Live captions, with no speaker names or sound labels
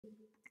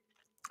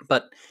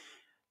But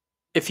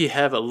if you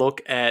have a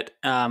look at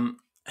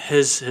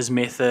his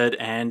method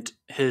and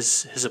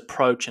his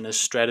approach and his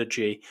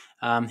strategy,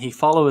 he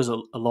follows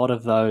a lot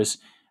of those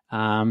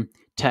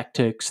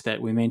tactics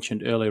that we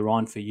mentioned earlier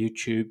on for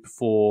YouTube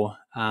for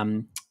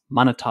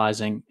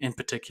monetizing in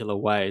particular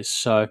ways.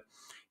 So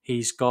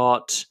he's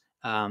got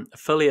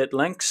affiliate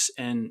links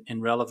in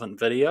relevant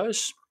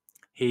videos.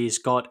 He's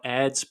got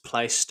ads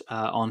placed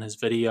on his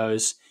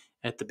videos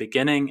at the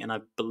beginning, and I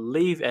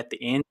believe at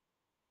the end.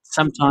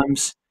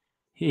 Sometimes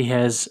he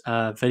has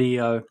a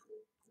video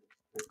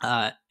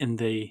in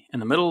the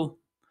middle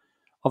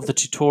of the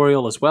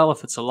tutorial as well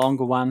if it's a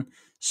longer one.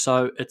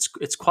 So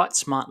it's quite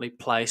smartly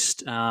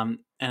placed, and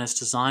it's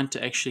designed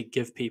to actually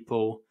give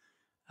people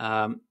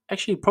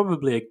actually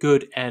probably a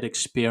good ad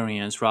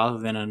experience rather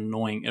than an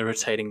annoying,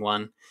 irritating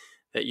one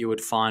that you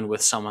would find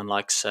with someone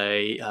like,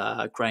 say,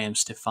 Graham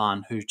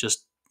Stefan, who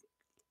just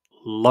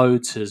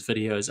loads his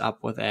videos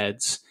up with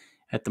ads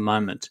at the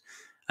moment.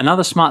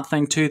 Another smart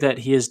thing too that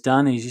he has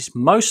done is he's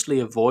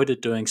mostly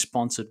avoided doing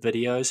sponsored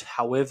videos.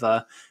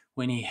 However,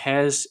 when he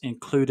has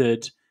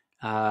included,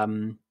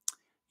 sort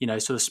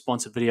of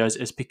sponsored videos,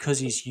 is because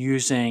he's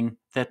using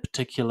that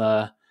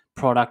particular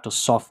product or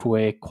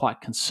software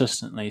quite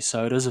consistently.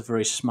 So it is a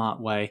very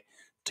smart way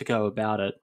to go about it.